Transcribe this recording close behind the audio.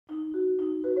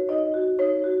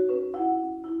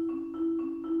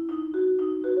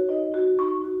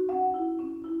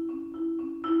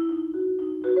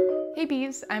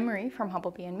Bees, I'm Marie from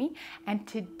Humblebee and Me, and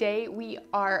today we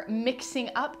are mixing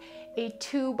up a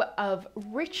tube of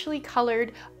richly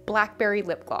colored Blackberry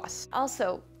lip gloss.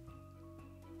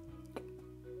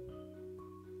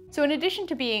 So in addition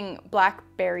to being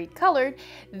blackberry colored,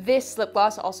 this lip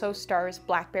gloss also stars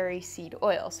blackberry seed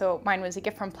oil. So mine was a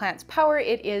gift from Plants Power.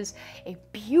 It is a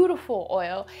beautiful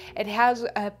oil. It has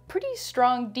a pretty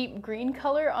strong deep green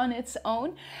color on its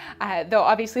own, though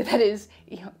obviously that is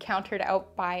countered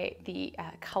out by the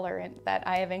colorant that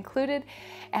I have included.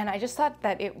 And I just thought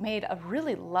that it made a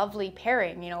really lovely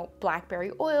pairing,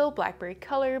 blackberry oil, blackberry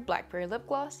color, blackberry lip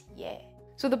gloss, yeah.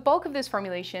 So the bulk of this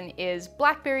formulation is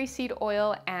blackberry seed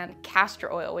oil and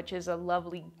castor oil, which is a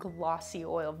lovely glossy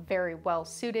oil, very well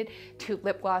suited to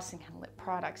lip gloss and kind of lip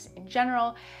products in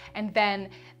general. And then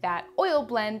that oil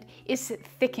blend is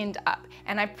thickened up.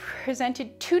 And I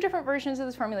presented two different versions of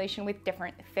this formulation with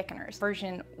different thickeners.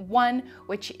 Version 1,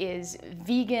 which is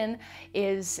vegan,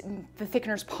 is the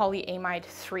thickener's Polyamide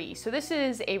 3. So this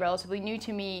is a relatively new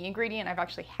to me ingredient. I've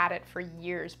actually had it for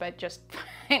years, but just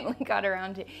finally got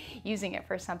around to using it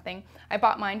for something. I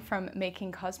bought mine from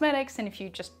Making Cosmetics, and if you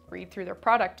just read through their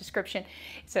product description,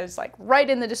 it says like right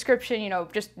in the description,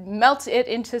 just melt it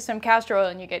into some castor oil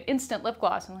and you get instant lip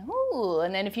gloss. I'm like, ooh.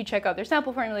 And then if you check out their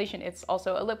sample formulation, it's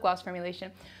also a lip gloss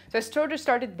formulation. So I sort of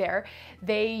started there.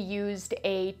 They used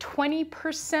a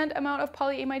 20% amount of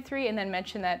Polyamide 3 and then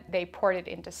mentioned that they poured it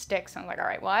into sticks. I'm like, all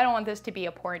right, well, I don't want this to be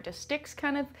a pour into sticks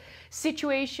kind of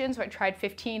situation. So I tried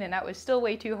 15 and that was still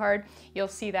way too hard. You'll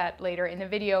see that later in the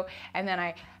video. And then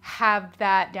I have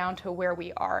that down to where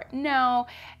we are now.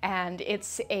 And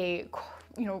it's a,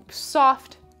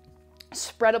 soft,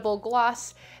 spreadable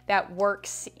gloss that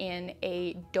works in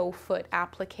a doe foot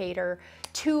applicator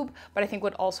tube, but I think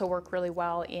would also work really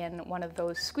well in one of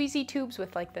those squeezy tubes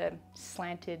with like the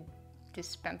slanted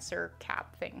dispenser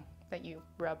cap thing that you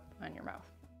rub on your mouth.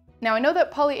 Now I know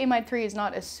that Polyamide 3 is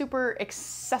not a super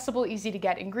accessible, easy to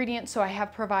get ingredient, so I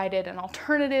have provided an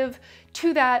alternative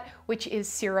to that, which is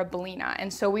Cera bellina.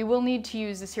 And so we will need to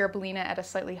use the Cera bellina at a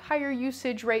slightly higher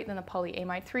usage rate than the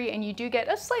Polyamide 3, and you do get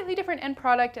a slightly different end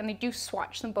product, and I do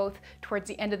swatch them both towards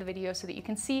the end of the video so that you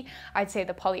can see. I'd say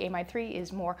the Polyamide 3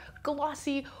 is more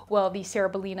glossy, while the Cera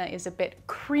bellina is a bit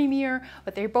creamier,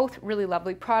 but they're both really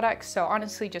lovely products, so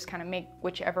honestly just kind of make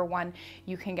whichever one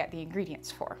you can get the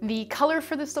ingredients for. The color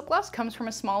for this lip gloss comes from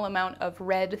a small amount of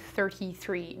red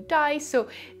 33 dye, so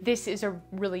this is a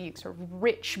really sort of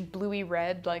rich bluey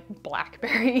red, like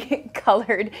blackberry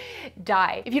colored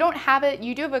dye. If you don't have it,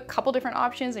 you do have a couple different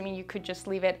options. I mean, you could just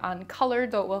leave it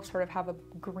uncolored, though it will sort of have a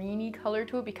greeny color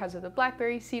to it because of the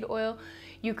blackberry seed oil.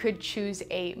 You could choose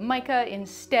a mica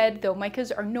instead, though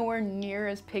micas are nowhere near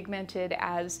as pigmented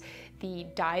as the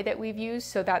dye that we've used,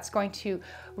 so that's going to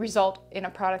result in a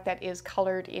product that is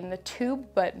colored in the tube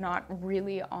but not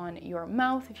really on your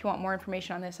mouth. If you want more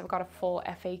information on this, I've got a full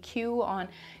FAQ on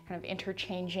kind of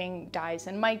interchanging dyes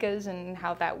and micas and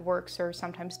how that works or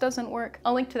sometimes doesn't work.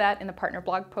 I'll link to that in the partner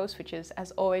blog post, which is as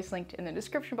always linked in the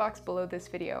description box below this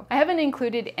video. I haven't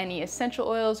included any essential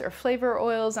oils or flavor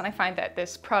oils, and I find that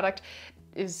this product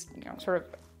is sort of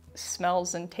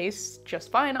smells and tastes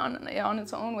just fine on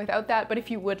its own without that, but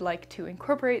if you would like to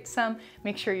incorporate some,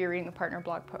 make sure you're reading the partner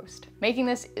blog post. Making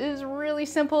this is really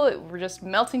simple. We're just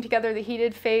melting together the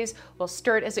heated phase. We'll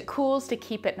stir it as it cools to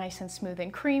keep it nice and smooth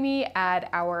and creamy, add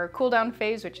our cool down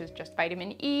phase, which is just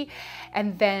vitamin E,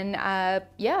 and then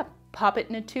pop it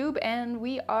in a tube and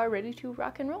we are ready to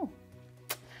rock and roll.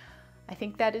 I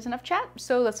think that is enough chat,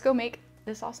 so let's go make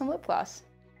this awesome lip gloss.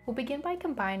 We'll begin by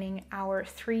combining our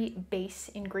 3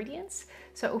 base ingredients.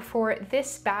 So for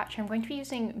this batch, I'm going to be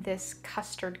using this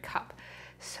custard cup.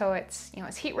 So it's,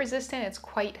 it's heat resistant, it's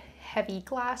quite heavy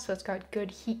glass, so it's got good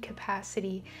heat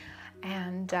capacity,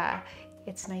 and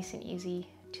it's nice and easy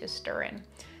to stir in.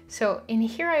 So in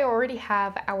here I already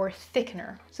have our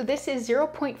thickener. So this is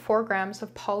 0.4 grams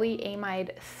of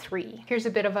Polyamide 3. Here's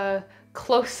a bit of a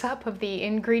close-up of the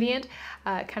ingredient,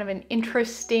 kind of an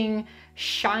interesting,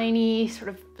 shiny, sort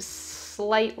of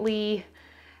slightly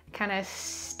kind of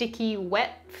sticky,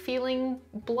 wet feeling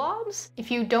blobs.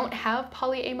 If you don't have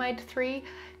Polyamide 3,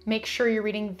 make sure you're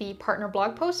reading the partner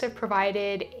blog post. I've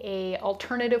provided an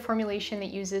alternative formulation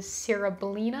that uses Cera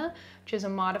bellina, which is a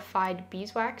modified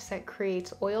beeswax that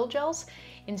creates oil gels,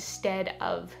 instead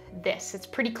of this. It's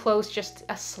pretty close, just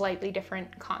a slightly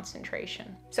different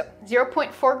concentration. So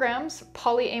 0.4 grams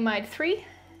Polyamide 3,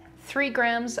 3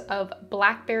 grams of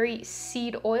blackberry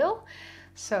seed oil.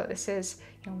 So this is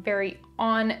very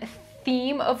on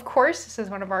theme, of course. This is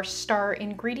one of our star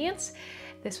ingredients.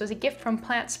 This was a gift from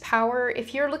Plants Power.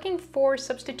 If you're looking for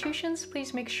substitutions,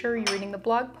 please make sure you're reading the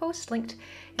blog post linked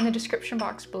in the description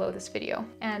box below this video.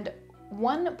 And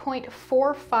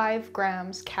 1.45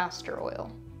 grams castor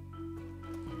oil.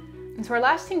 And so our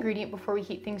last ingredient before we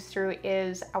heat things through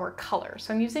is our color.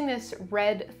 So I'm using this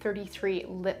Red 33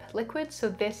 lip liquid. So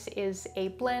this is a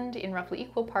blend in roughly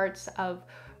equal parts of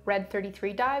Red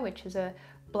 33 dye, which is a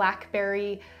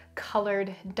blackberry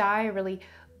colored dye, really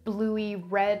bluey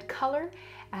red color,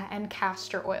 and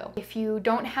castor oil. If you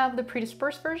don't have the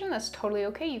pre-dispersed version, that's totally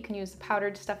okay. You can use the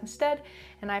powdered stuff instead,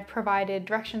 and I've provided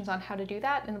directions on how to do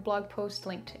that in the blog post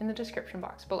linked in the description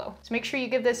box below. So make sure you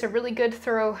give this a really good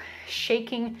thorough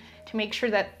shaking to make sure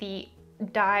that the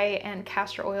dye and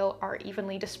castor oil are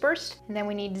evenly dispersed. And then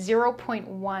we need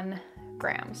 0.1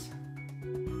 grams.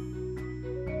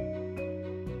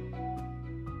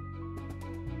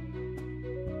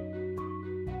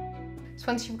 So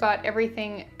once you've got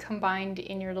everything combined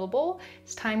in your little bowl,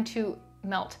 it's time to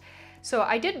melt. So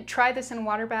I did try this in a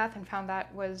water bath and found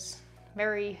that was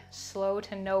very slow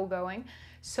to no going.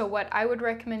 So what I would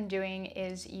recommend doing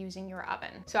is using your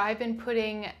oven. So I've been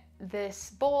putting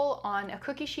this bowl on a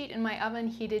cookie sheet in my oven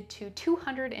heated to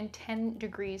 210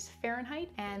 degrees Fahrenheit,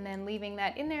 and then leaving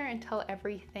that in there until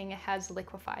everything has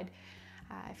liquefied.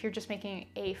 If you're just making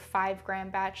a 5-gram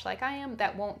batch like I am,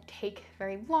 that won't take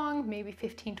very long, maybe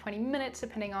 15-20 minutes,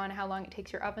 depending on how long it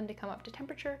takes your oven to come up to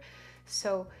temperature.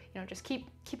 So, just keep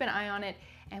an eye on it,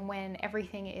 and when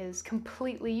everything is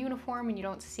completely uniform and you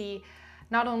don't see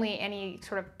not only any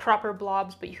sort of proper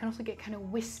blobs, but you can also get kind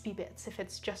of wispy bits if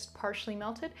it's just partially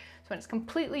melted. So when it's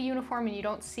completely uniform and you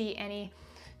don't see any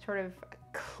sort of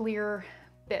clear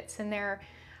bits in there,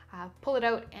 pull it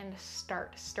out and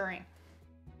start stirring.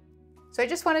 So I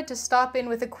just wanted to stop in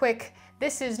with a quick,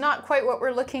 this is not quite what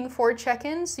we're looking for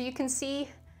check-in. So you can see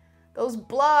those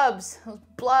blobs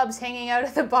hanging out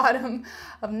at the bottom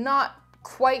of not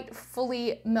quite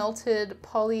fully melted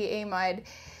polyamide.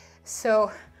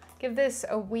 So give this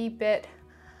a wee bit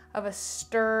of a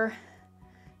stir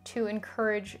to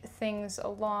encourage things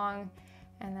along,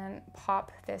 and then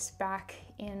pop this back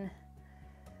in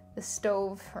the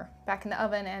stove or back in the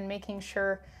oven, and making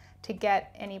sure to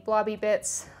get any blobby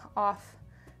bits off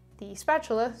the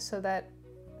spatula so that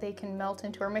they can melt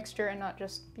into our mixture and not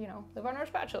just, live on our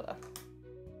spatula.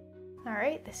 All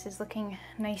right, this is looking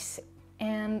nice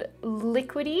and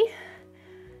liquidy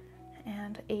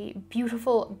and a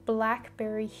beautiful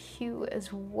blackberry hue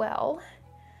as well.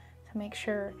 So make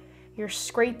sure you're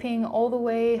scraping all the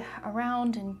way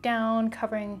around and down,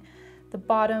 covering the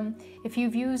bottom. If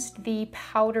you've used the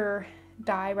powder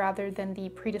dye rather than the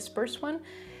pre-dispersed one,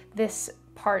 this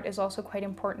part is also quite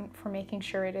important for making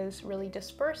sure it is really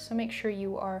dispersed. So make sure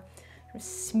you are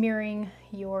smearing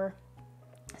your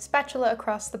spatula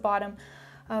across the bottom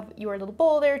of your little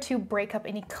bowl there to break up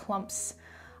any clumps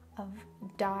of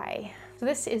dye. So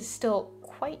this is still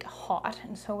quite hot,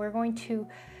 and so we're going to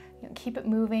keep it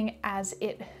moving as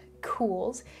it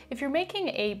cools. If you're making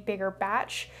a bigger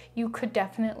batch, you could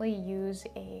definitely use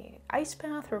a ice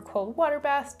bath or a cold water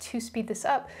bath to speed this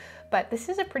up, but this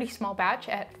is a pretty small batch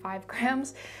at 5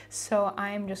 grams, so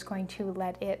I'm just going to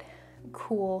let it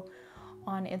cool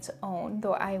on its own,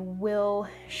 though I will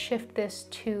shift this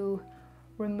to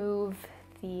remove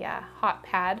the hot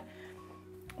pad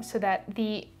so that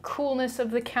the coolness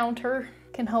of the counter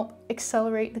can help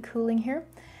accelerate the cooling here.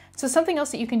 So something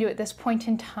else that you can do at this point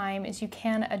in time is you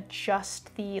can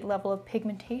adjust the level of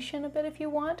pigmentation a bit if you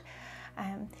want.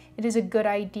 It is a good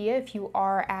idea if you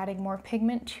are adding more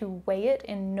pigment to weigh it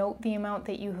and note the amount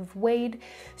that you have weighed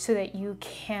so that you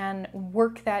can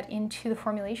work that into the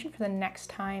formulation for the next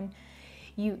time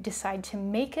you decide to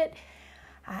make it.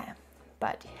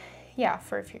 But yeah,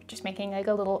 for if you're just making like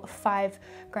a little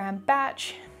 5-gram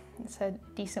batch, it's a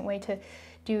decent way to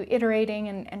do iterating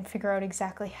and figure out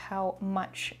exactly how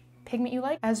much pigment you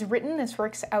like. As written, this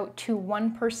works out to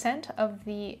 1% of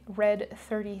the Red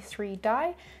 33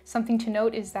 dye. Something to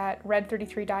note is that Red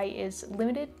 33 dye is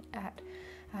limited at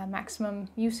a maximum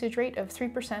usage rate of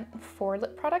 3% for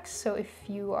lip products. So if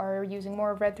you are using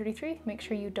more of Red 33, make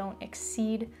sure you don't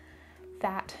exceed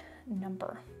that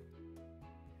number.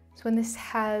 So when this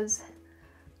has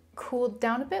cooled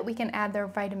down a bit, we can add their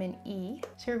vitamin E.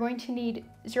 So you're going to need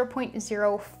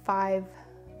 0.05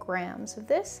 grams of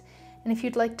this. And if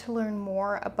you'd like to learn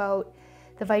more about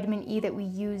the vitamin E that we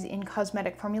use in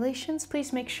cosmetic formulations,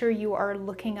 please make sure you are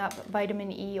looking up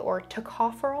vitamin E or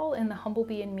tocopherol in the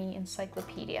Humblebee and Me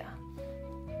encyclopedia.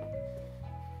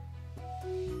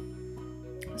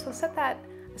 So I'll set that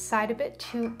aside a bit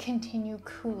to continue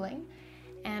cooling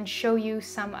and show you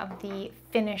some of the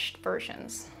finished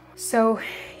versions. So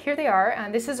here they are,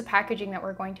 and this is a packaging that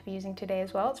we're going to be using today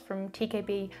as well. It's from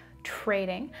TKB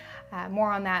Trading.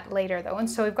 More on that later though. And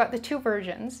so we've got the two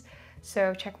versions.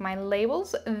 So check my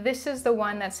labels. This is the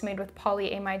one that's made with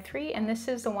Polyamide 3, and this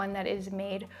is the one that is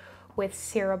made with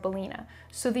Cera bellina.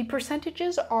 So the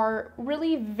percentages are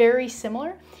really very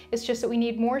similar. It's just that we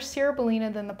need more Cera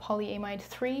bellina than the Polyamide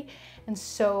 3, and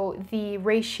so the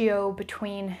ratio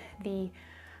between the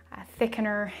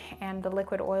thickener and the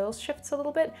liquid oils shifts a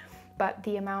little bit, but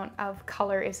the amount of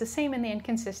color is the same and the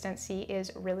inconsistency is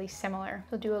really similar.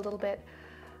 We'll do a little bit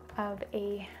of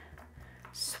a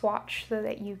swatch so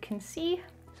that you can see.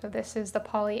 So this is the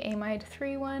Polyamide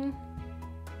 3 one,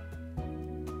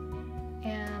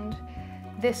 and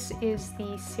this is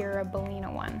the Cera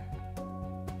bellina one.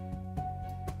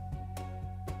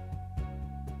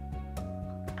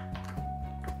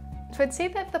 So I'd say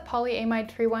that the Polyamide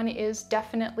 3 one is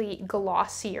definitely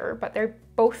glossier, but they're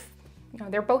both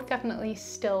definitely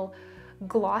still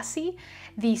glossy.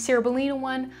 The Cera bellina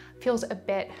one feels a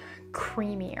bit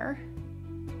creamier.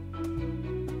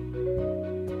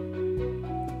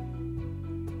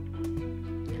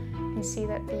 You can see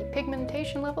that the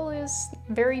pigmentation level is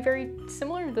very, very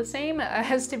similar, the same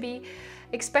as to be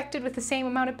expected with the same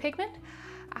amount of pigment.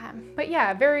 But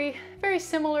yeah, very, very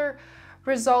similar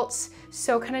results.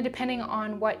 So kind of depending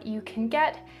on what you can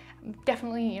get,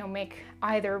 definitely, make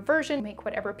either version, make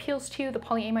whatever appeals to you. The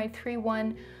Polyamide 3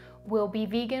 one will be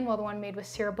vegan, while the one made with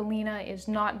Cera bellina is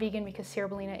not vegan because Cera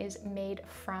bellina is made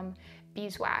from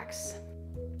beeswax.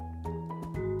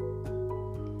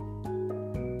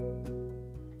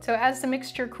 So as the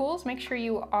mixture cools, make sure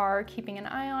you are keeping an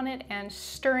eye on it and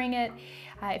stirring it.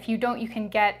 If you don't, you can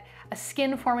get a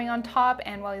skin forming on top,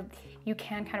 and while you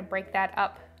can kind of break that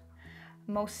up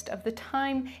most of the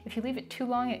time, if you leave it too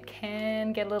long, it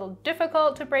can get a little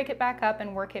difficult to break it back up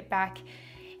and work it back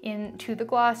into the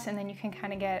gloss, and then you can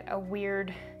kind of get a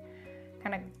weird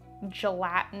kind of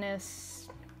gelatinous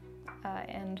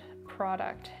end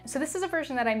product. So this is a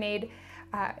version that I made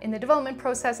in the development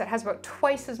process. It has about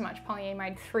twice as much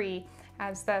Polyamide 3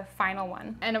 as the final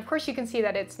one. And of course you can see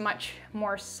that it's much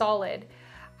more solid.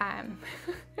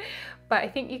 But I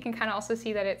think you can kind of also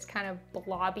see that it's kind of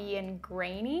blobby and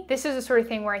grainy. This is the sort of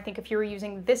thing where I think if you were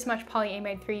using this much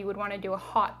Polyamide 3, you would want to do a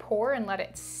hot pour and let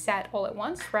it set all at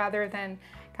once rather than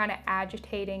kind of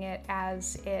agitating it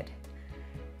as it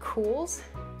cools.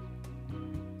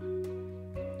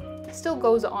 It still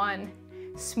goes on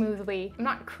smoothly. I'm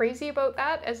not crazy about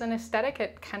that as an aesthetic.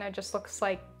 It kind of just looks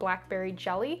like blackberry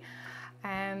jelly,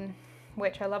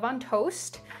 which I love on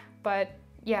toast, but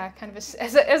yeah, kind of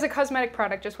as a cosmetic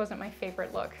product, just wasn't my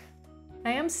favorite look.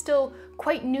 I am still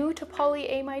quite new to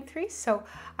Polyamide 3, so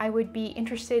I would be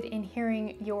interested in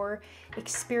hearing your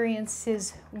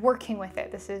experiences working with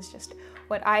it. This is just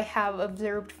what I have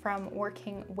observed from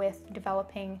working with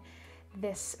developing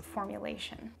this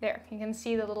formulation. There, you can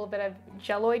see the little bit of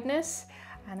gelloidness,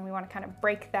 and then we want to kind of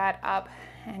break that up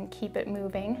and keep it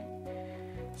moving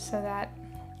so that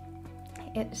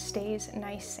it stays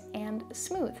nice and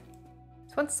smooth.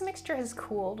 So once the mixture has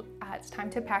cooled, it's time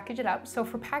to package it up. So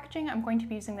for packaging, I'm going to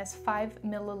be using this 5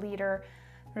 milliliter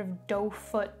sort of dough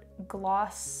foot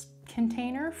gloss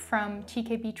container from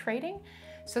TKB Trading.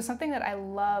 So something that I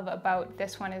love about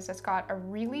this one is it's got a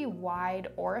really wide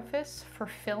orifice for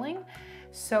filling.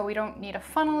 So we don't need a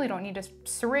funnel, we don't need a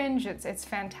syringe, it's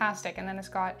fantastic. And then it's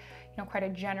got, quite a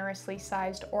generously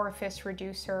sized orifice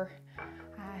reducer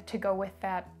to go with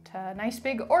that nice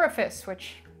big orifice,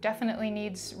 which definitely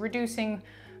needs reducing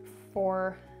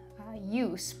for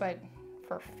use, but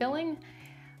for filling,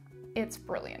 it's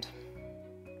brilliant.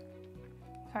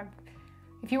 So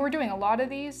if you were doing a lot of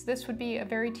these, this would be a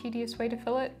very tedious way to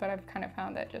fill it, but I've kind of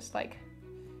found that just like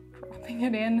dropping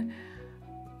it in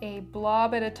a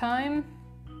blob at a time,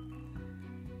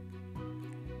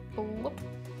 bloop,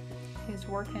 is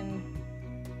working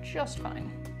just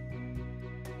fine.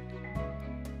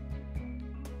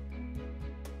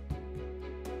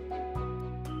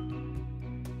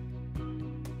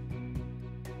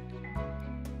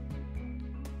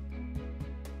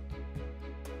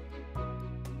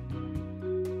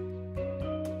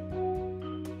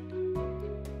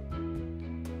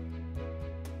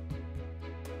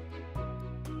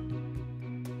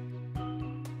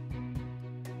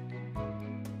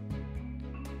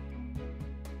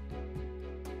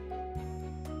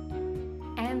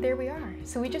 And there we are.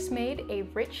 So we just made a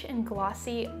rich and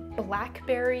glossy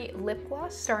blackberry lip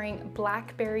gloss starring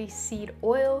blackberry seed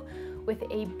oil with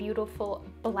a beautiful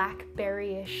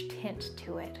blackberry-ish tint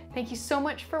to it. Thank you so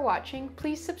much for watching.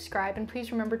 Please subscribe, and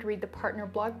please remember to read the partner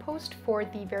blog post for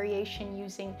the variation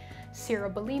using Cera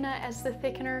bellina as the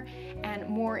thickener and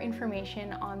more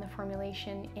information on the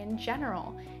formulation in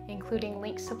general, including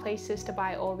links to places to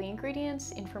buy all the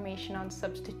ingredients, information on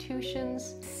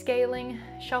substitutions, scaling,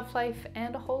 shelf life,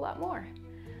 and a whole lot more.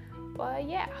 But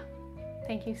yeah,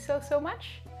 thank you so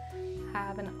much.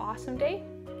 Have an awesome day,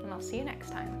 and I'll see you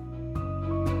next time.